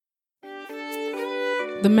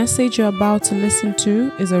The message you're about to listen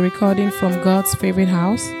to is a recording from God's favorite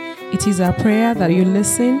house. It is our prayer that you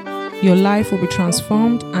listen, your life will be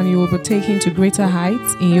transformed, and you will be taken to greater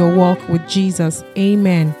heights in your walk with Jesus.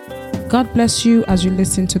 Amen. God bless you as you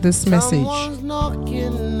listen to this message. Someone's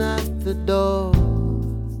knocking at the door.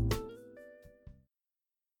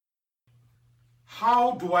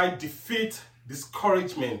 How do I defeat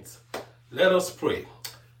discouragement? Let us pray.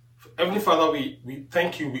 Heavenly Father, we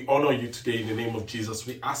thank you, we honor you today in the name of Jesus.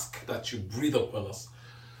 We ask that you breathe upon us.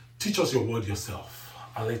 Teach us your word yourself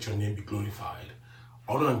and let your name be glorified.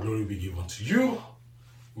 Honor and glory be given to you.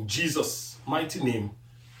 In Jesus' mighty name,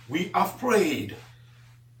 we have prayed.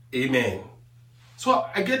 Amen. So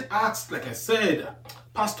I get asked, like I said,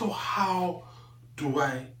 Pastor, how do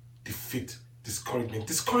I defeat discouragement?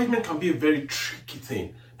 Discouragement can be a very tricky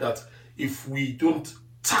thing that if we don't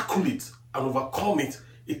tackle it and overcome it,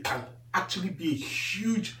 it can actually be a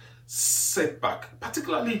huge setback,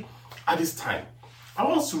 particularly at this time. I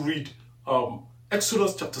want us to read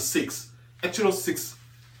Exodus chapter 6, Exodus 6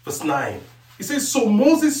 verse 9. It says, "So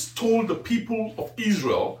Moses told the people of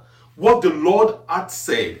Israel what the Lord had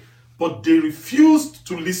said, but they refused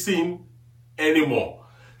to listen anymore.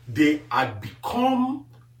 They had become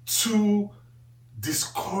too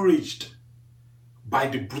discouraged by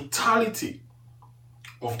the brutality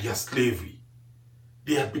of their slavery."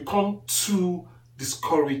 They had become too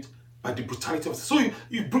discouraged by the brutality of it. So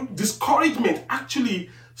discouragement actually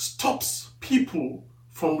stops people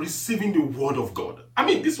from receiving the word of God. I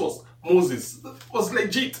mean, this was Moses. It was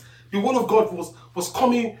legit. The word of God was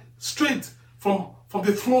coming straight from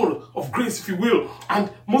the throne of grace, if you will.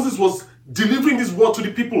 And Moses was delivering this word to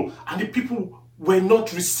the people, and the people were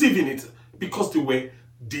not receiving it because they were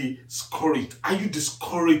discouraged. Are you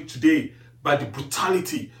discouraged today by the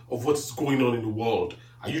brutality of what is going on in the world?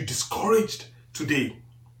 Are you discouraged today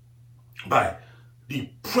by the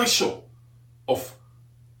pressure of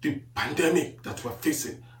the pandemic that we're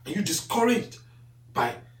facing? Are you discouraged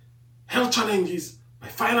by health challenges, by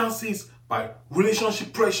finances, by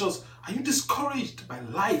relationship pressures? Are you discouraged by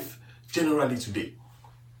life generally today?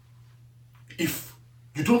 If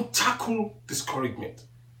you don't tackle discouragement,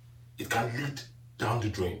 it can lead down the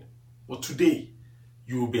drain. But today,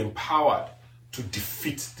 you will be empowered to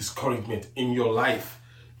defeat discouragement in your life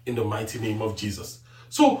in the mighty name of Jesus.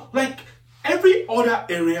 So, like every other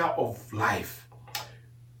area of life,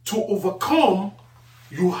 to overcome,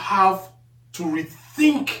 you have to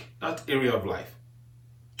rethink that area of life.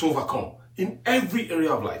 To overcome in every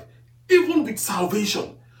area of life, even with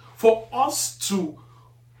salvation, for us to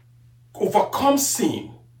overcome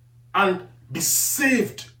sin and be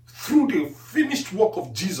saved through the finished work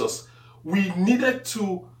of Jesus, we needed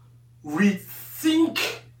to rethink.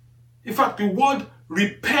 In fact, the word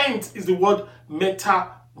repent is the word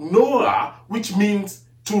metanoia, which means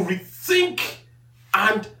to rethink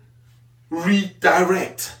and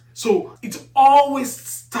redirect. So it always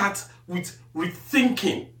starts with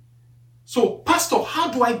rethinking. So, Pastor,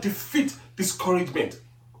 how do I defeat discouragement?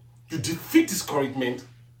 You defeat discouragement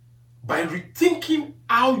by rethinking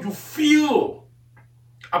how you feel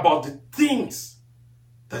about the things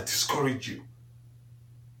that discourage you.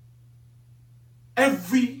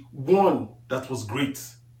 Everyone that was great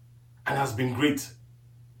and has been great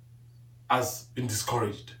has been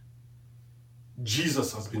discouraged.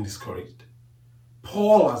 Jesus has been discouraged.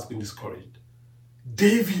 Paul has been discouraged.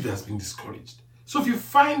 David has been discouraged. So if you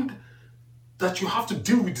find that you have to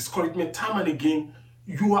deal with discouragement time and again,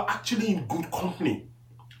 you are actually in good company.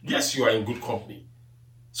 Yes, you are in good company.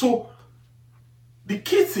 So the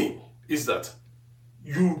key thing is that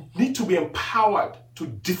you need to be empowered to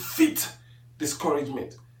defeat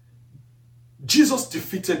discouragement. Jesus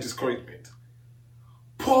defeated discouragement.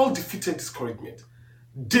 Paul defeated discouragement.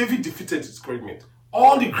 David defeated discouragement.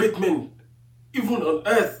 All the great men, even on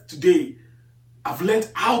earth today, have learned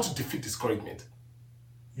how to defeat discouragement.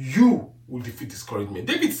 You will defeat discouragement.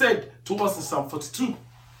 David said to us in Psalm 42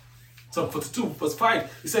 verse 5,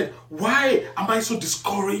 he said, "Why am I so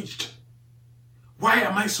discouraged? Why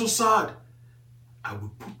am I so sad? I will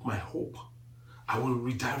put my hope. I will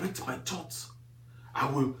redirect my thoughts. I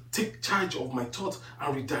will take charge of my thoughts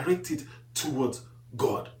and redirect it towards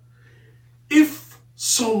God." If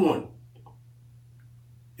someone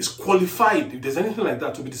is qualified, if there's anything like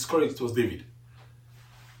that, to be discouraged, it was David.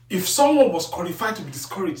 If someone was qualified to be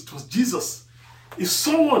discouraged, it was Jesus. If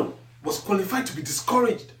someone was qualified to be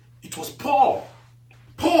discouraged, it was Paul.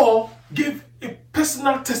 Paul gave a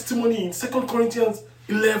personal testimony in 2 Corinthians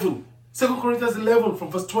 11. 2 Corinthians 11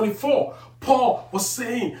 from verse 24. Paul was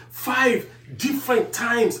saying 5 different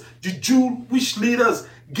times the Jewish leaders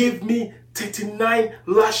gave me 39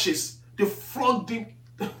 lashes. They flogged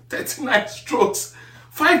 39 strokes,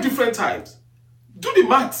 5 different times. Do the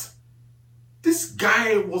math. This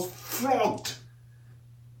guy was flogged.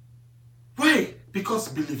 Why? Because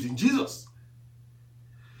he believed in Jesus.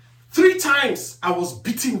 3 times I was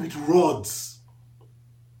beaten with rods.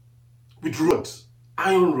 With rods,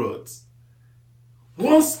 iron rods.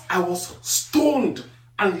 Once I was stoned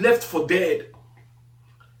and left for dead.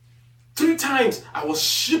 3 times I was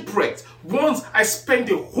shipwrecked. Once I spent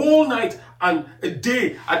a whole night and a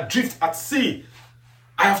day adrift at sea.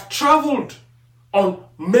 I have traveled on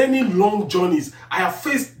many long journeys. I have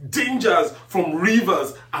faced dangers from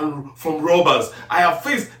rivers and from robbers. I have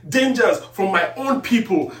faced dangers from my own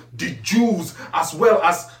people, the Jews, as well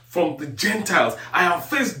as from the Gentiles. I have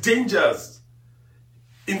faced dangers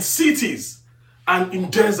in cities and in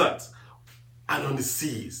deserts and on the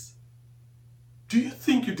seas. Do you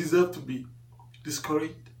think you deserve to be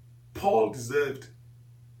discouraged? Paul deserved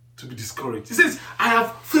to be discouraged. He says, I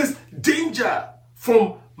have faced danger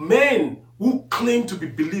from men who claim to be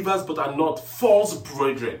believers but are not, false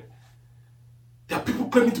brethren. There are people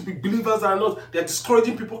claiming to be believers and are not. They are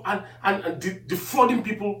discouraging people and defrauding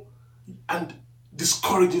people and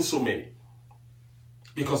discouraging so many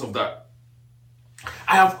because of that.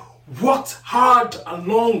 I have worked hard and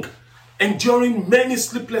long, enduring many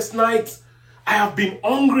sleepless nights. I have been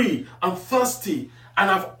hungry and thirsty,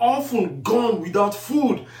 and I've often gone without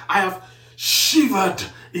food. I have shivered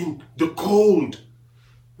in the cold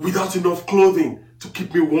without enough clothing to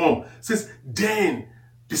keep me warm. It says, then,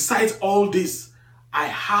 besides all this, I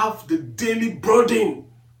have the daily burden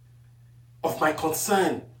of my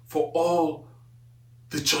concern for all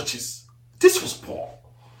the churches. This was Paul.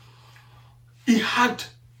 He had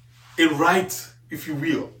a right, if you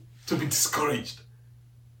will, to be discouraged.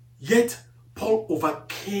 Yet, Paul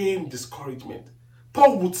overcame discouragement.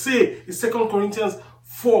 Paul would say in 2 Corinthians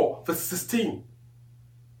 4, verse 16,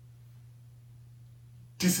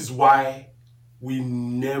 this is why we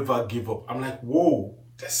never give up. I'm like, whoa,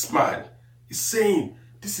 this man is saying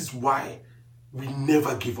this is why we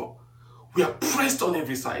never give up. We are pressed on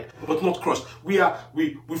every side, but not crushed. We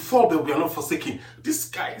fall, but we are not forsaken. This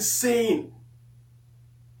guy is saying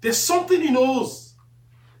there's something he knows.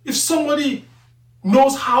 If somebody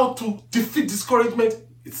knows how to defeat discouragement,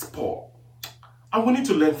 it's Paul. And we need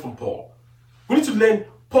to learn from Paul. We need to learn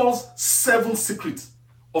Paul's 7 secrets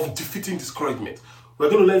of defeating discouragement. We're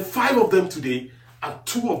going to learn 5 of them today and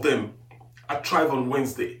 2 of them at Thrive on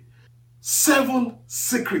Wednesday. 7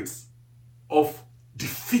 secrets of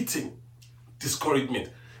defeating discouragement.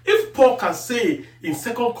 If Paul can say in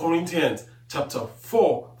 2 Corinthians chapter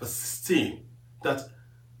 4 verse 16 that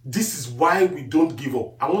this is why we don't give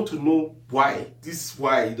up, I want to know why. This is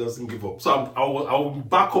why he doesn't give up. So I will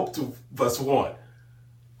back up to verse 1.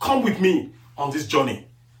 Come with me on this journey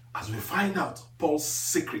as we find out Paul's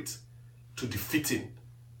secret to defeating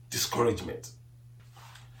discouragement.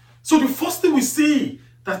 So the first thing we see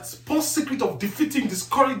that Paul's secret of defeating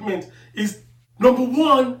discouragement is, number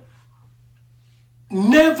 1,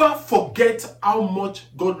 never forget how much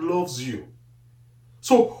God loves you.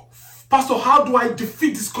 So, Pastor, how do I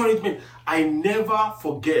defeat discouragement? I never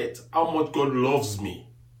forget how much God loves me.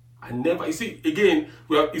 I never, you see, again,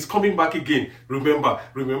 it's coming back again. Remember.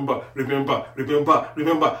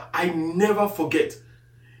 I never forget.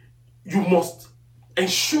 You must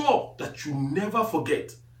ensure that you never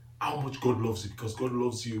forget how much God loves you, because God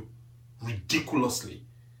loves you ridiculously.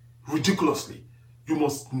 Ridiculously. You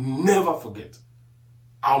must never forget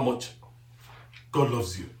how much God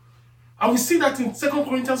loves you. And we see that in 2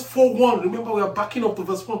 Corinthians 4:1. Remember, we are backing up to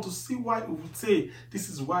verse 1 to see why we would say this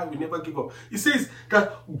is why we never give up. It says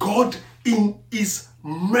that God in His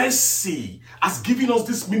mercy has given us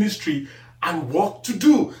this ministry and work to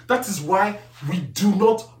do. That is why we do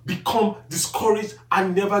not become discouraged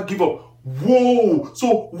and never give up. Whoa!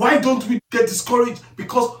 So why don't we get discouraged?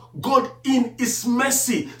 Because God in His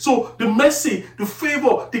mercy. So the mercy, the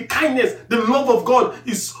favor, the kindness, the love of God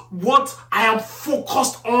is what I am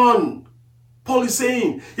focused on. Paul is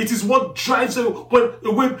saying it is what drives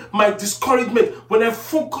away my discouragement. When I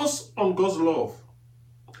focus on God's love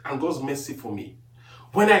and God's mercy for me,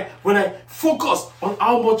 when I focus on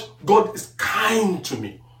how much God is kind to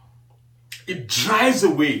me, it drives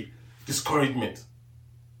away discouragement.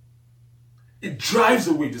 It drives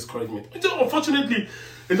away discouragement. Unfortunately,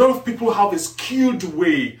 a lot of people have a skewed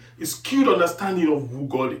understanding of who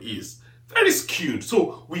God is. Very skewed.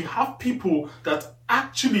 So we have people that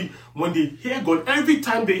actually, when they hear God, every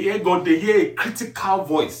time they hear God, they hear a critical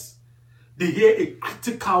voice. They hear a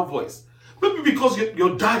critical voice. Maybe because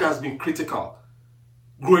your dad has been critical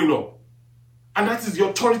growing up. and that is the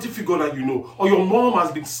authority figure that you know, or your mom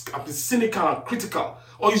has been cynical and critical,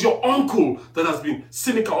 or is your uncle that has been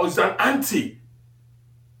cynical, or is an auntie,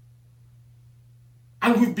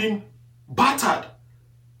 and we've been battered.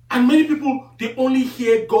 And many people, they only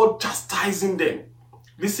hear God chastising them.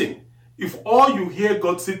 Listen, if all you hear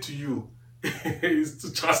God say to you is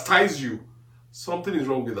to chastise you, something is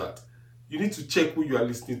wrong with that. You need to check who you are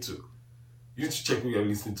listening to. You need to check who you are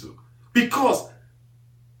listening to. Because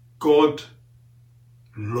God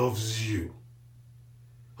loves you.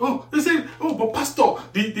 Oh, they say, oh, but pastor,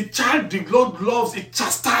 the child the Lord loves, it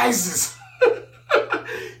chastises.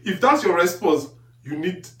 If that's your response, you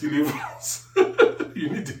need deliverance. You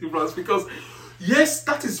need deliverance because, yes,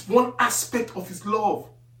 that is one aspect of his love.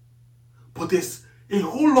 But there's a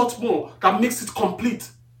whole lot more that makes it complete.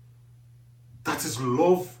 That is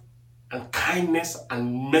love and kindness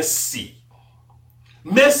and mercy.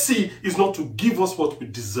 Mercy is not to give us what we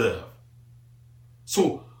deserve.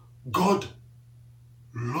 So, God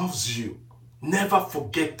loves you. Never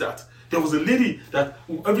forget that. There was a lady that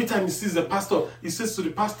every time he sees the pastor, he says to the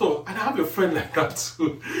pastor, and I have a friend like that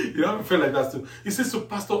too. You have a friend like that too. He says to the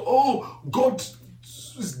pastor, oh, God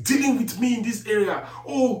is dealing with me in this area.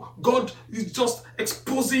 Oh, God is just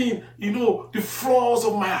exposing, the flaws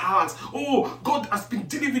of my heart. Oh, God has been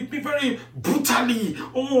dealing with me very brutally.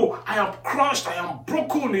 Oh, I am crushed. I am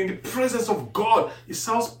broken in the presence of God. It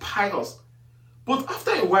sounds pious. But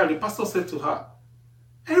after a while, the pastor said to her,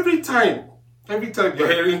 every time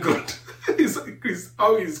you're hearing God,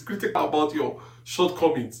 how he's critical about your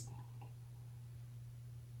shortcomings.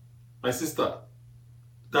 My sister,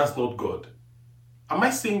 that's not God. Am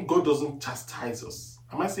I saying God doesn't chastise us?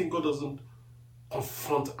 Am I saying God doesn't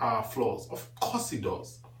confront our flaws? Of course he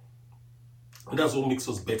does. And that's what makes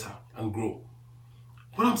us better and grow.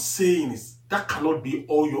 What I'm saying is that cannot be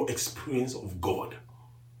all your experience of God.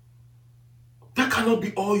 That cannot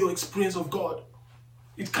be all your experience of God.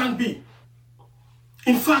 It can't be.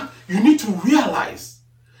 In fact, you need to realize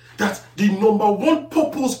that the number one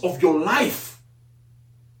purpose of your life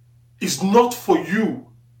is not for you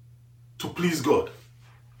to please God.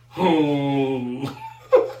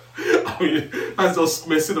 That's just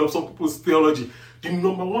messing up some people's theology. The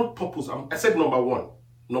number one purpose, I said number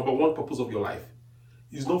one purpose of your life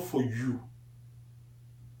is not for you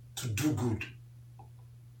to do good.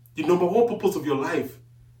 The number one purpose of your life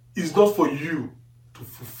is not for you to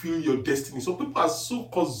fulfill your destiny. So people are so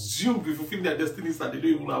consumed with fulfilling their destinies that they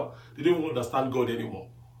don't even understand God anymore.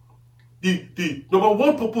 The number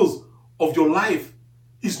one purpose of your life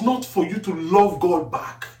is not for you to love God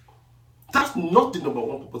back. That's not the number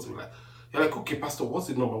one purpose of your life. You're like, okay, pastor, what's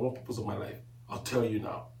the number one purpose of my life? I'll tell you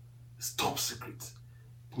now. It's top secret.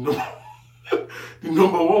 The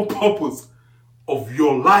number one purpose of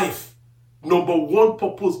your life,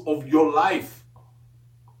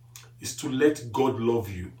 is to let God love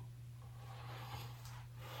you.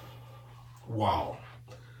 Wow.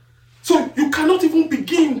 So you cannot even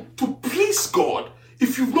begin to please God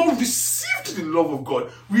if you've not received the love of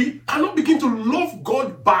God. We cannot begin to love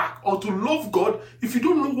God back or to love God if you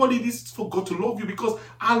don't know what it is for God to love you, because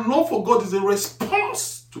our love for God is a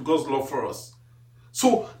response to God's love for us.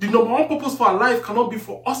 So the number one purpose for our life cannot be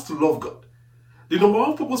for us to love God. The number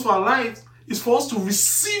one purpose for our lives is for us to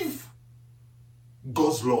receive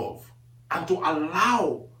God's love and to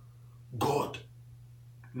allow God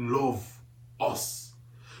love us.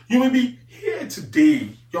 You may be here today,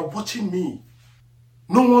 you're watching me.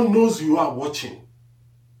 No one knows you are watching,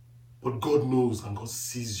 but God knows and God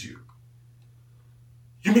sees you.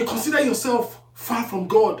 You may consider yourself far from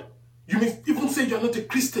God. You may even say you're not a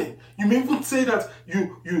Christian. You may even say that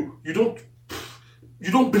you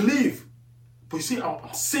don't believe. But you see,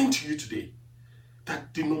 I'm saying to you today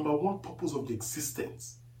that the number one purpose of the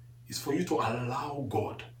existence is for you to allow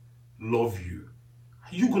God love you.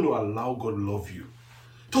 Are you going to allow God love you?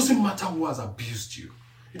 It doesn't matter who has abused you.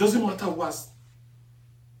 It doesn't matter who has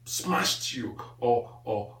smashed you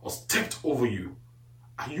or stepped over you.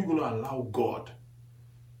 Are you going to allow God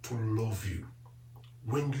to love you?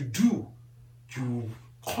 When you do, you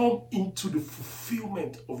come into the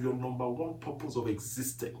fulfillment of your number one purpose of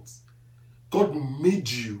existence. God made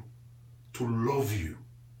you to love you.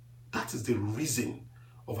 That is the reason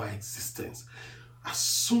of our existence. As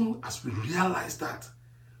soon as we realize that,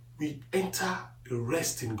 we enter a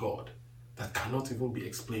rest in God that cannot even be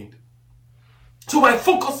explained. So by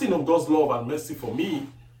focusing on God's love and mercy for me,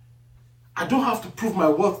 I don't have to prove my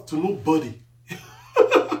worth to nobody.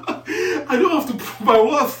 I don't have to prove my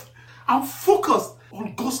worth. I'm focused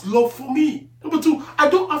on God's love for me. Number two, I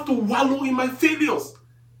don't have to wallow in my failures.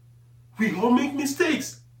 We all make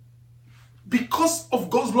mistakes. because of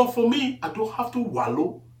God's love for me, I don't have to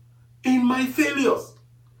wallow in my failures.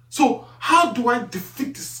 So how do I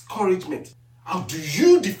defeat discouragement? How do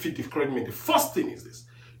you defeat discouragement? The first thing is this: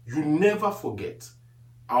 you never forget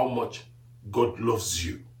how much God loves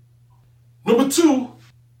you. Number 2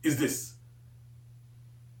 is this: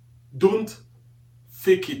 don't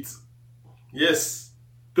fake it. Yes,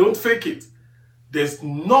 don't fake it. There's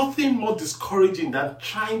nothing more discouraging than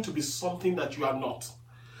trying to be something that you are not.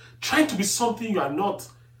 Trying to be something you are not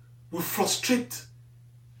will frustrate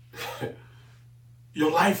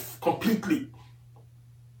your life completely.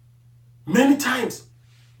 Many times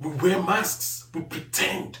we wear masks, we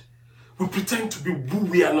pretend to be who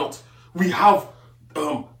we are not. We have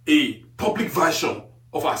a public version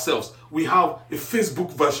of ourselves. We have a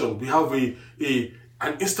Facebook version. We have an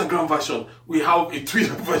Instagram version. We have a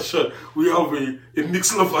Twitter version. We have a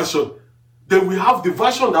Mixler version. Then we have the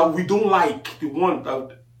version that we don't like, the one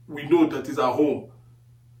that we know that is at home.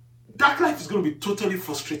 That life is going to be totally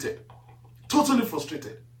frustrated. Totally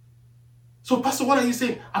frustrated. So, Pastor, what are you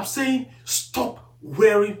saying? I'm saying stop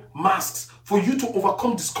wearing masks. For you to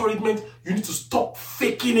overcome discouragement, you need to stop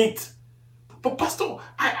faking it. But Pastor,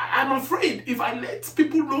 I'm afraid if I let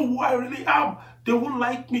people know who I really am, they won't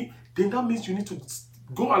like me. Then that means you need to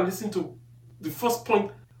go and listen to the first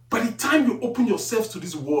point. By the time you open yourself to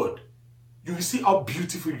this word, you will see how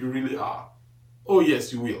beautiful you really are. Oh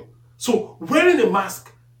yes, you will. So wearing a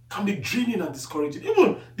mask can be draining and discouraging.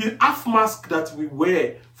 Even the half mask that we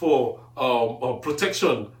wear for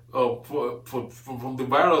protection from the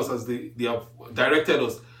virus as they have directed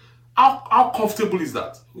us. How comfortable is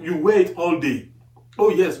that? You wear it all day. Oh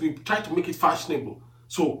yes, we try to make it fashionable.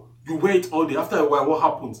 So you wear it all day. After a while, what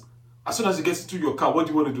happens? As soon as you get into your car, what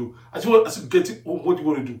do you want to do? As you get it home, what do you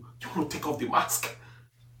want to do? You want to take off the mask.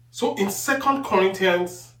 So in 2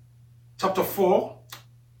 Corinthians chapter 4,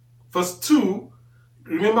 verse 2,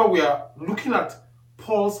 remember we are looking at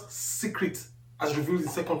Paul's secret as revealed in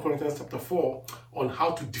 2 Corinthians chapter 4 on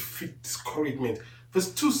how to defeat discouragement.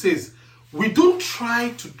 Verse 2 says, we don't try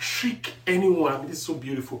to trick anyone. I mean, it's so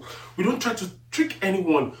beautiful. We don't try to trick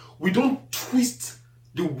anyone. We don't twist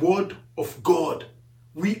the word of God.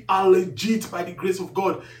 We are legit by the grace of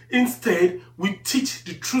God. Instead, we teach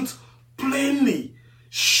the truth plainly,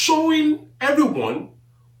 showing everyone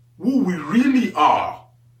who we really are.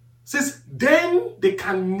 It says, then they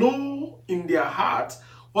can know in their hearts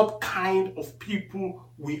what kind of people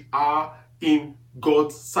we are in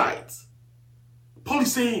God's sight. Paul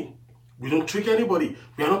is saying, we don't trick anybody.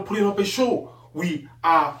 We are not putting up a show. We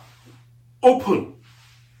are open.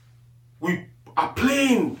 We are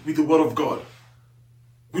playing with the word of God.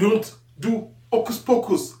 We don't do hocus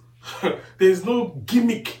pocus. There is no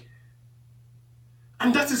gimmick.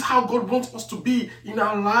 And that is how God wants us to be in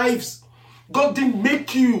our lives. God didn't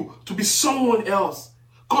make you to be someone else.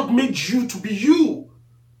 God made you to be you.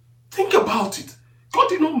 Think about it. God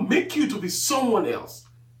did not make you to be someone else.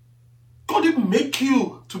 God didn't make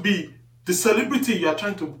you to be the celebrity you are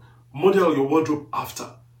trying to model your wardrobe after.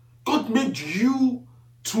 God made you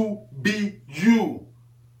to be you.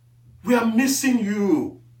 We are missing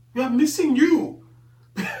you. We are missing you.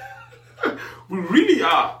 We really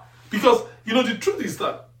are. Because, the truth is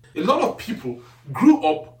that a lot of people grew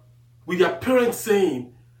up with their parents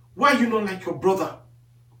saying, why are you not like your brother?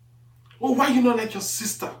 Or why are you not like your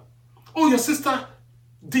sister? Oh, your sister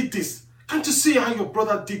did this. Can't you see how your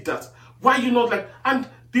brother did that? Why are you not like... And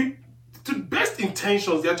the best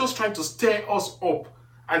intentions, they are just trying to stir us up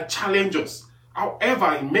and challenge us.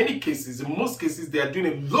 However, in most cases, they are doing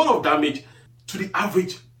a lot of damage to the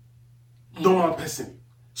average normal person.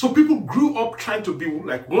 So people grew up trying to be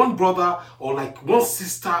like one brother or like one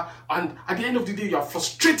sister, and at the end of the day, you are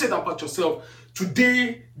frustrated about yourself.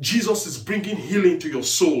 Today, Jesus is bringing healing to your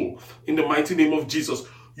soul in the mighty name of Jesus.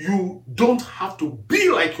 You don't have to be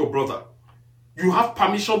like your brother. You have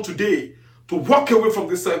permission today to walk away from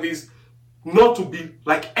this service, not to be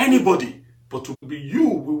like anybody, but to be you.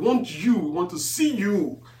 We want you. We want to see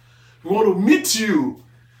you. We want to meet you.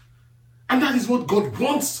 And that is what God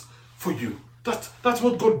wants for you. That's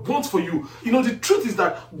what God wants for you. The truth is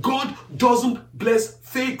that God doesn't bless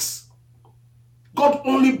fakes. God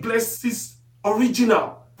only blesses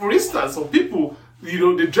original. For instance, some people,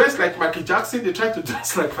 they dress like Michael Jackson. They try to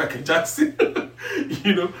dress like Michael Jackson,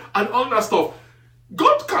 and all that stuff.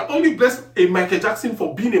 God can only bless a Michael Jackson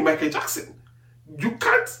for being a Michael Jackson. You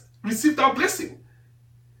can't receive that blessing.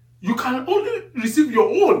 You can only receive your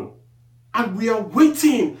own. And we are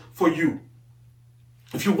waiting for you.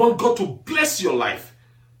 If you want God to bless your life,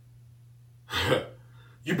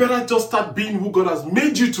 you better just start being who God has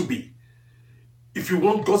made you to be. If you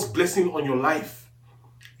want God's blessing on your life,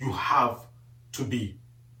 you have to be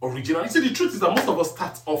original. You see, the truth is that most of us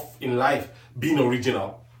start off in life being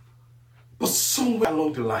original. But somewhere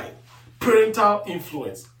along the line, parental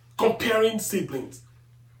influence, comparing siblings,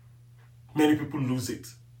 many people lose it.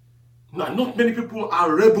 Now, not many people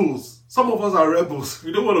are rebels. Some of us are rebels.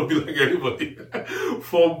 We don't want to be like anybody.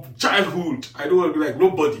 From childhood, I don't want to be like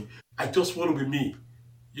nobody. I just want to be me,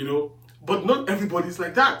 But not everybody's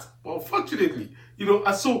like that, unfortunately,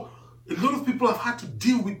 And so a lot of people have had to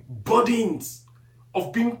deal with burdens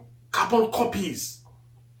of being carbon copies.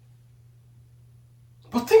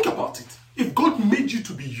 But think about it. If God made you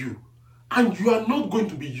to be you, and you are not going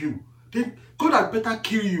to be you, then God had better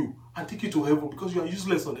kill you and take you to heaven because you are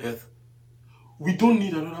useless on earth. We don't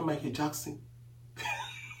need another Michael Jackson.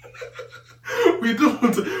 We don't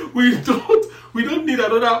need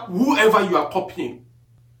another whoever you are copying.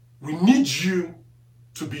 We need you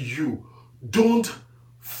to be you. Don't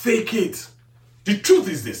fake it. The truth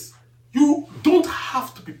is this. You don't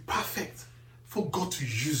have to be perfect for God to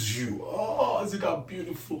use you. Oh, isn't that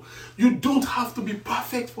beautiful? You don't have to be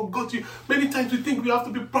perfect for God to... Many times we think we have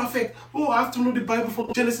to be perfect. Oh, I have to know the Bible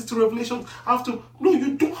from Genesis to Revelation. No,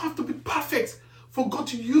 you don't have to be perfect for God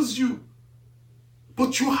to use you.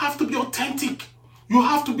 But you have to be authentic. You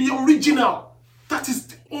have to be original. That is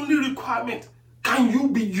the only requirement. Can you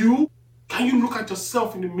be you? Can you look at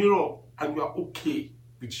yourself in the mirror and you are okay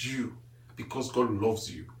with you because God loves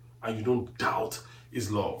you and you don't doubt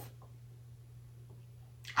His love?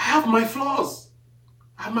 I have my flaws.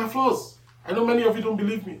 I know many of you don't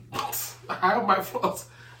believe me, but I have my flaws.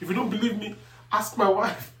 If you don't believe me, ask my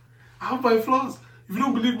wife. I have my flaws. If you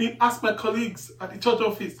don't believe me, ask my colleagues at the church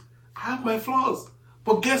office. I have my flaws.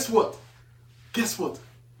 But guess what?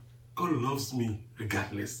 God loves me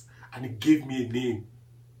regardless. And He gave me a name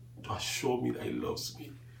to assure me that He loves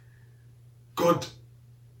me. God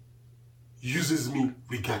uses me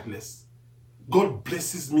regardless. God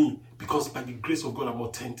blesses me because by the grace of God, I'm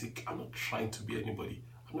authentic. I'm not trying to be anybody.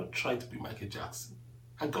 I'm not trying to be Michael Jackson.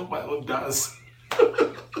 I got my own dance.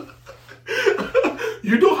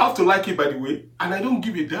 You don't have to like it, by the way, and I don't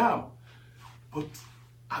give a damn. But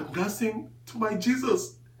I'm dancing to my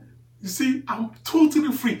Jesus. You see, I'm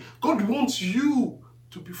totally free. God wants you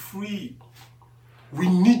to be free. We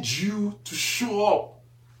need you to show up.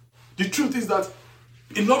 The truth is that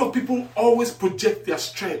a lot of people always project their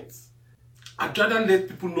strengths. I'd rather let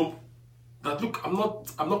people know that, look, I'm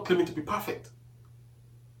not claiming to be perfect.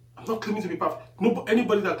 I'm not claiming to be perfect. No,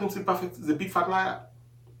 anybody that claims to be perfect is a big fat liar.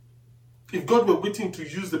 If God were waiting to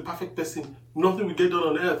use the perfect person, nothing will get done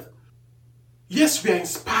on earth. Yes, we are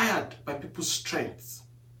inspired by people's strengths.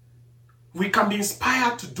 We can be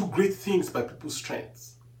inspired to do great things by people's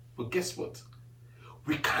strengths. But guess what?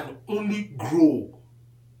 We can only grow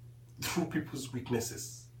through people's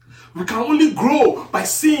weaknesses. We can only grow by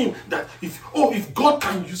seeing that if God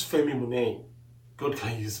can use Femi Monet, God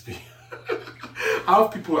can use me. I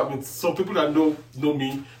have people, some people that know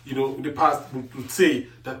me, in the past would say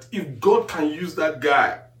that if God can use that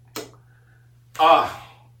guy, God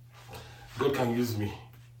can use me.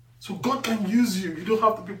 So God can use you. You don't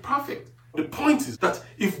have to be perfect. The point is that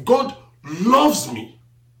if God loves me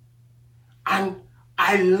and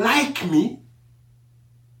I like me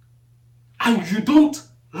and you don't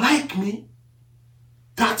like me,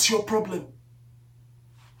 that's your problem.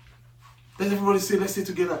 Let everybody say, let's say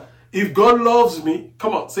together. If God loves me,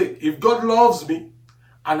 come on, say, if God loves me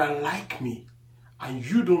and I like me and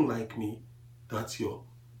you don't like me, that's your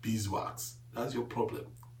beeswax. That's your problem.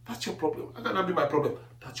 That's your problem. How can that be my problem?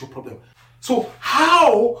 That's your problem. So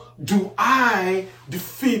how do I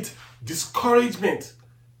defeat discouragement?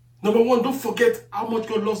 Number one, don't forget how much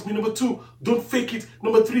God loves me. Number two, don't fake it.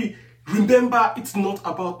 Number three, remember it's not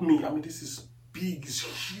about me. This is big, it's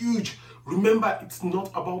huge. Remember, it's not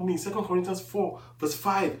about me. 2 Corinthians 4 verse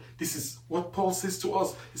 5. This is what Paul says to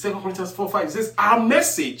us. 2 Corinthians 4 5. It says, our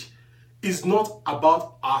message is not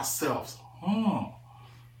about ourselves.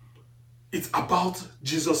 It's about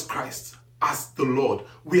Jesus Christ as the Lord.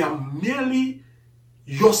 We are merely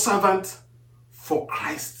your servant for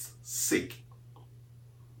Christ's sake.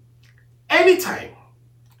 Anytime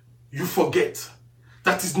you forget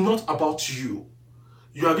that it's not about you,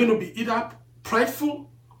 you are going to be either prideful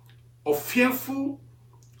or fearful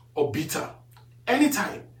or bitter.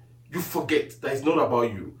 Anytime you forget that it's not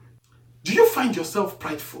about you. Do you find yourself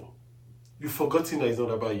prideful? You've forgotten that it's not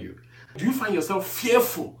about you. Do you find yourself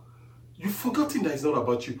fearful? You've forgotten that it's not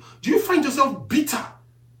about you. Do you find yourself bitter?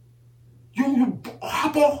 You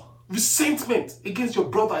harbor resentment against your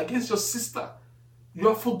brother, against your sister. You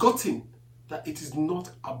have forgotten that it is not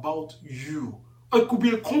about you. Or it could be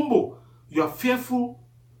a combo. You are fearful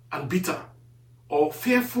and bitter, or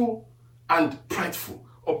fearful and prideful,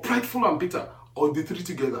 or prideful and bitter, or the three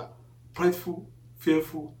together. Prideful,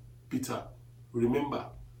 fearful, bitter. Remember,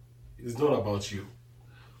 it's not about you.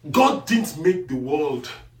 God didn't make the world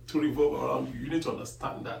to revolve around you. You need to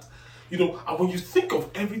understand that. And when you think of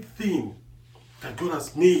everything that God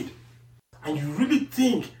has made, and you really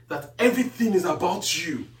think that everything is about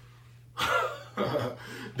you,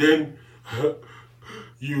 then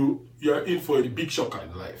you're in for a big shocker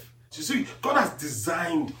in life. You see, God has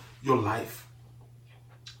designed your life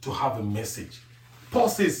to have a message. Paul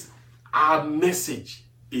says, our message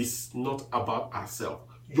is not about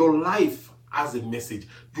ourselves. Your life has a message.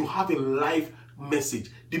 You have a life message.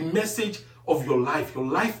 The message of your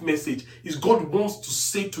life message is God wants to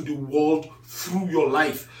say to the world through your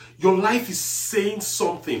life. Your life is saying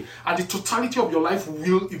something, and the totality of your life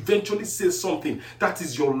will eventually say something. That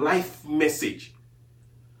is your life message.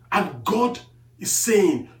 And God is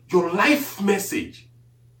saying, your life message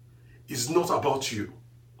is not about you.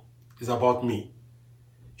 It's about me.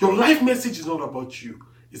 Your life message is not about you.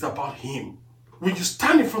 It's about Him. When you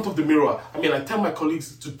stand in front of the mirror, I tell my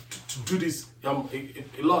colleagues to do this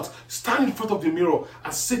a lot. Stand in front of the mirror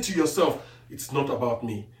and say to yourself, it's not about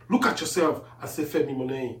me. Look at yourself and say, Femi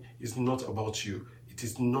Monet, it's not about you. It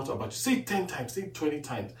is not about you. Say it 10 times, say it 20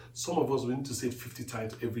 times. Some of us will need to say it 50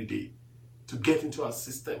 times every day to get into our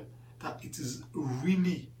system that it is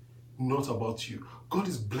really not about you. God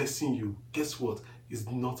is blessing you. Guess what? It's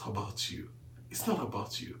not about you. It's not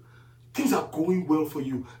about you. Things are going well for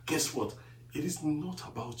you. Guess what? It is not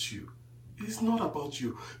about you. It is not about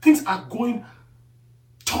you. Things are going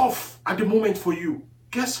tough at the moment for you.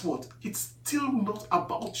 Guess what? It's still not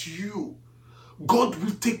about you. God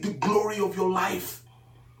will take the glory of your life.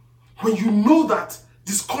 When you know that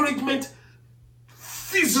discouragement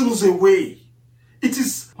fizzles away. It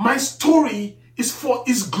is, my story is for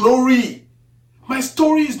His glory. My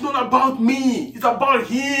story is not about me. It's about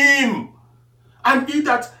Him. And He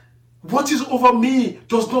that watches over me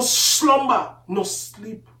does not slumber nor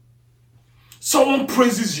sleep. Someone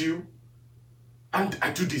praises you, and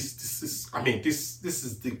I do this. This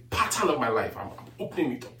is the pattern of my life. I'm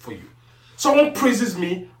opening it up for you. Someone praises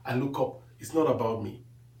me, I look up. It's not about me.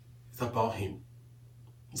 It's about Him.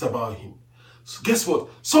 It's about Him. So guess what?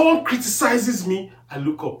 Someone criticizes me, I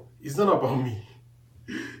look up. It's not about me.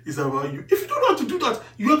 It's about you. If you don't know how to do that,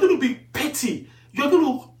 you're going to be petty. You're going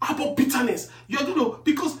to have bitterness. You're going to,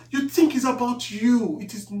 because you think it's about you.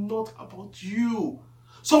 It is not about you.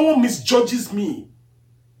 Someone misjudges me,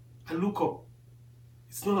 I look up.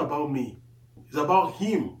 It's not about me. It's about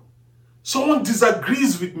Him. Someone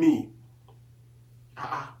disagrees with me.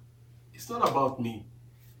 It's not about me.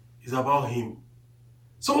 It's about Him.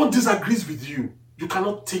 Someone disagrees with you. You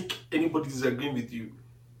cannot take anybody disagreeing with you.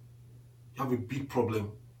 You have a big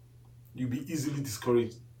problem. You'll be easily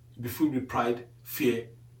discouraged. You'll be filled with pride, fear,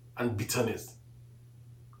 and bitterness.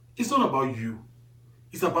 It's not about you.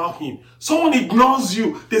 It's about Him. Someone ignores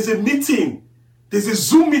you. There's a meeting. There's a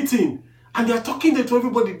Zoom meeting. And they are talking there to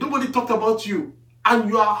everybody. Nobody talked about you. And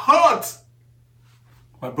you are hurt.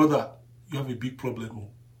 My brother, you have a big problem.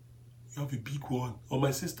 You have a big one. Or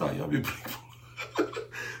my sister, you have a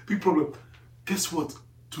big problem. Guess what?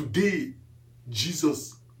 Today,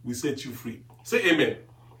 Jesus will set you free. Say amen.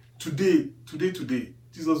 Today,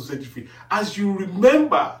 Jesus will set you free. As you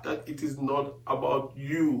remember that it is not about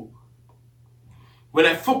you. When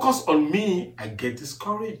I focus on me, I get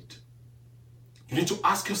discouraged. You need to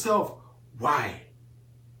ask yourself, why?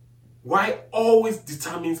 Why always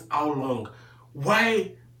determines how long?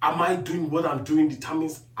 Why am I doing what I'm doing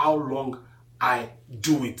determines how long I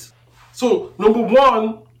do it. So, number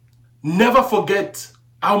one, never forget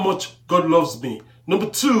how much God loves me. Number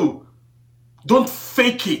two, don't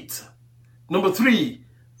fake it. Number three,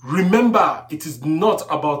 remember it is not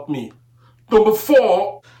about me. Number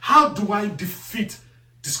four, how do I defeat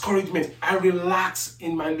discouragement? I relax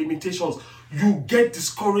in my limitations. You get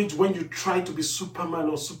discouraged when you try to be Superman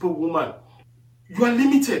or Superwoman. You are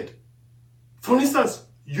limited. For instance,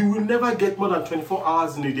 you will never get more than 24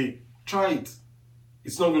 hours in a day. Try it.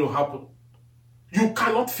 It's not going to happen. You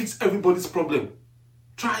cannot fix everybody's problem.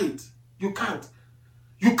 Try it. You can't.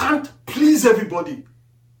 You can't please everybody.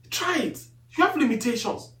 Try it. You have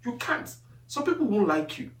limitations. You can't. Some people won't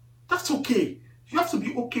like you. That's okay. You have to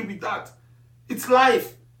be okay with that. It's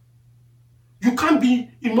life. You can't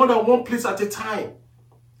be in more than one place at a time.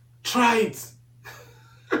 Try it.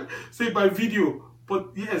 Say by video.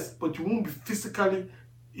 But yes, but you won't be physically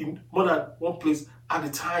in more than one place at a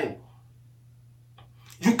time.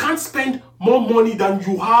 You can't spend more money than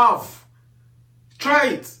you have. Try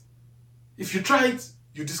it. If you try it,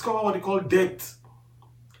 you discover what they call debt.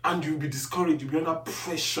 And you'll be discouraged. You'll be under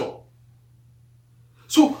pressure.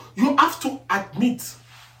 So you have to admit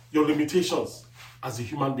your limitations as a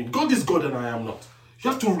human being. God is God and I am not. You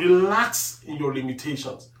have to relax in your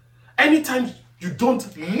limitations. Anytime you don't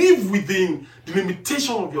live within the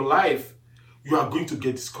limitation of your life, you are going to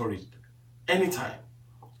get discouraged. Anytime.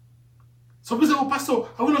 Some people say, oh, Pastor,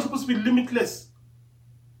 are we not supposed to be limitless?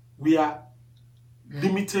 We are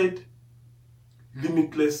limitless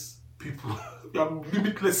people. We are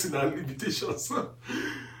limitless in our limitations.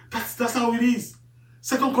 That's how it is.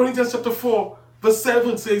 2 Corinthians chapter 4, verse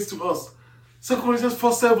 7 says to us, 2 Corinthians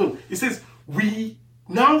 4:7, it says, we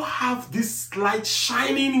now have this light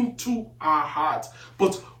shining into our hearts,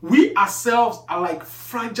 but we ourselves are like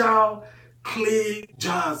fragile clay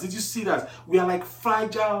jars. Did you see that? We are like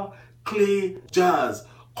fragile clay jars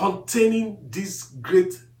containing this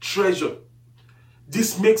great treasure.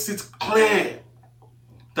 This makes it clear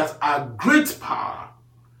that our great power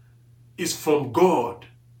is from God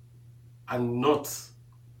and not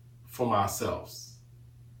from ourselves.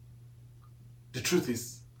 The truth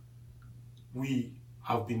is, we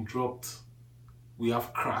have been dropped. We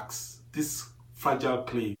have cracks. This fragile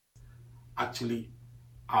clay actually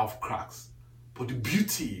have cracks. But the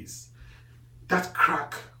beauty is that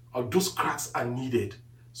crack or those cracks are needed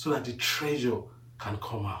so that the treasure can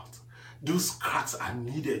come out. Those cracks are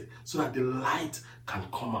needed so that the light can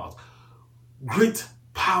come out. Great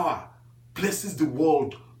power blesses the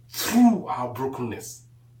world through our brokenness.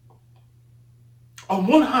 On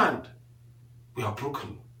one hand, we are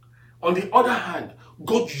broken. On the other hand,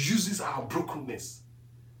 God uses our brokenness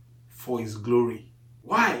for His glory.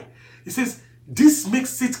 Why? He says, this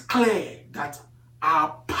makes it clear that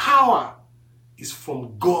our power is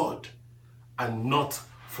from God and not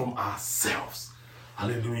from ourselves.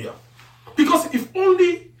 Hallelujah. Because if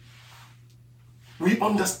only we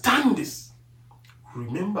understand this,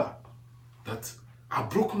 remember that our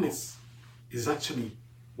brokenness is actually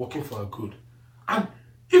working for our good. And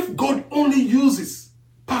if God only uses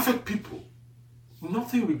perfect people,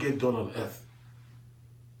 nothing will get done on earth.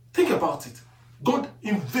 Think about it. God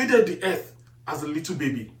invaded the earth as a little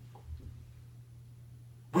baby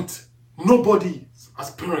with nobody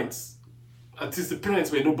as parents. At least the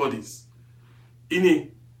parents were nobodies. In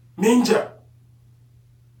a manger.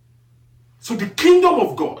 So the kingdom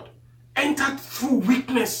of God entered through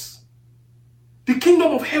weakness. The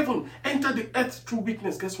kingdom of heaven entered the earth through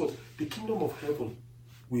weakness. Guess what? The kingdom of heaven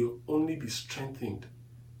will only be strengthened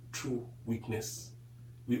through weakness.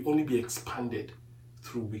 Will only be expanded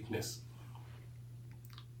through weakness.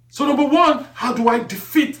 So number one, how do I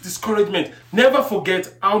defeat discouragement? Never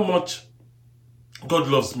forget how much God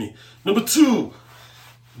loves me. Number two,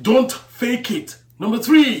 don't fake it. Number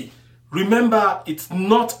three, remember it's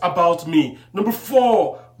not about me. Number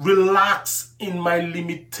four, relax in my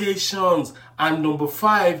limitations. And number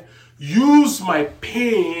five, use my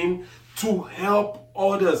pain to help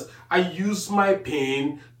others. I use my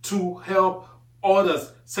pain to help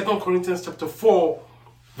others. 2 Corinthians chapter 4,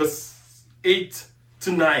 verse 8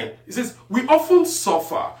 to 9. It says, we often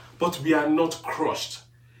suffer, but we are not crushed.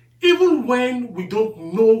 Even when we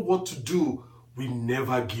don't know what to do, we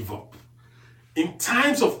never give up. In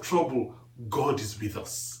times of trouble, God is with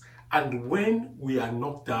us. And when we are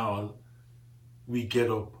knocked down, we get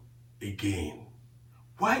up again.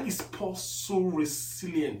 Why is Paul so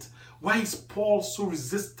resilient? Why is Paul so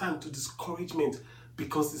resistant to discouragement?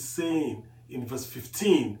 Because he's saying in verse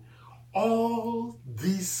 15, all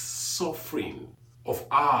these sufferings of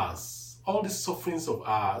ours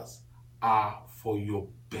are for your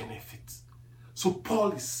benefit. So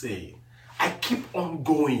Paul is saying, I keep on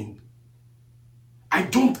going. I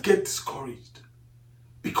don't get discouraged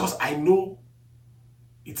because I know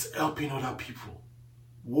it's helping other people.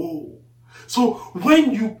 Whoa. So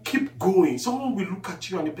when you keep going, someone will look at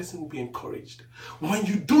you and the person will be encouraged. When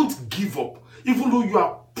you don't give up, even though you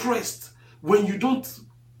are pressed, when you don't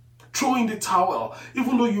throw in the towel,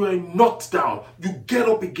 even though you are knocked down, you get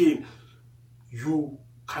up again, you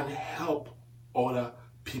can help other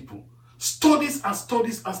people. Studies and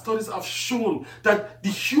studies and studies have shown that the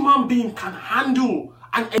human being can handle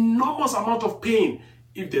an enormous amount of pain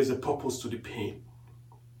if there's a purpose to the pain.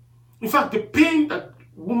 In fact, the pain that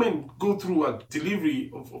women go through at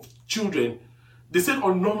delivery of children, they said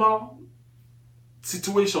on normal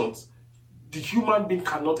situations, the human being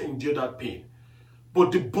cannot endure that pain.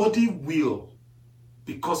 But the body will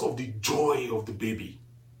because of the joy of the baby.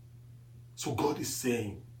 So God is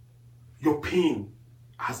saying, your pain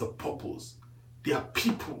has a purpose. There are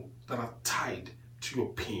people that are tied to your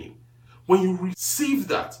pain. When you receive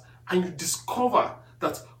that and you discover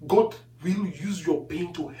that God will use your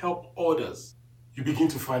pain to help others, you begin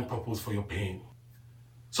to find purpose for your pain.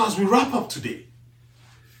 So as we wrap up today,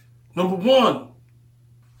 Number one,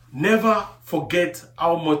 never forget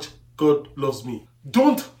how much God loves me.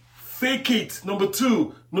 Don't fake it. Number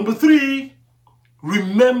two. Number three,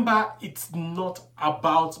 remember it's not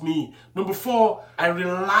about me. Number four, I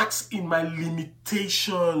relax in my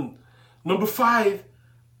limitation. Number five,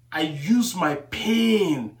 I use my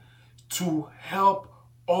pain to help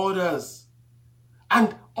others.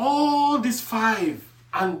 And all these five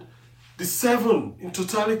and the seven in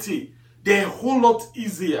totality, they're a whole lot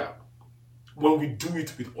easier when we do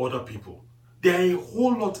it with other people. They're a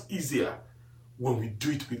whole lot easier when we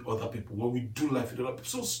do it with other people, when we do life with other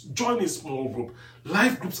people. So join a small group.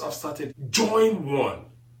 Life groups have started. Join one.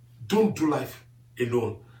 Don't do life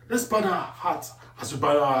alone. Let's bow our hearts as we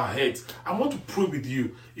bow our heads. I want to pray with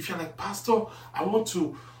you. If you're like, Pastor, I want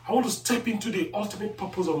to step into the ultimate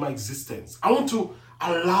purpose of my existence. I want to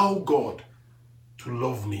allow God to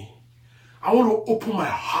love me. I want to open my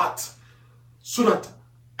heart so that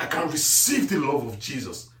I can receive the love of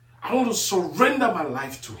Jesus. I want to surrender my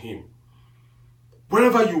life to Him.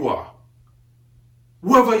 Wherever you are,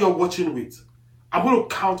 whoever you're watching with, I'm going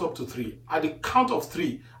to count up to three. At the count of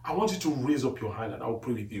three, I want you to raise up your hand and I'll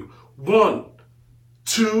pray with you. 1,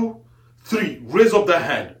 2, 3. Raise up that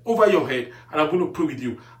hand over your head and I'm going to pray with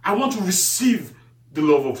you. I want to receive the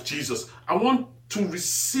love of Jesus. I want to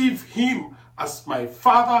receive Him as my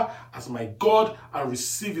Father, as my God, and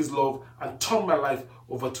receive His love and turn my life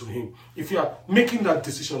over to Him. If you are making that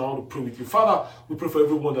decision, I want to pray with you. Father, we pray for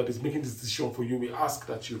everyone that is making this decision for you. We ask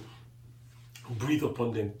that you breathe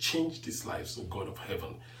upon them, change these lives, O God of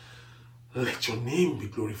heaven. Let your name be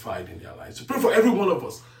glorified in their lives. We pray for every one of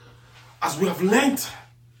us as we have learned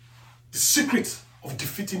the secret of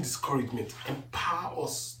defeating discouragement. Empower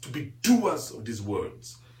us to be doers of these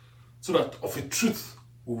words so that of a truth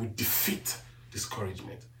we will defeat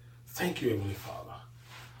discouragement. Thank you, Heavenly Father.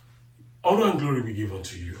 Honor and glory we give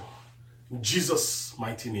unto you. In Jesus'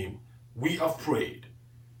 mighty name, we have prayed.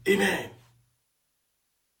 Amen.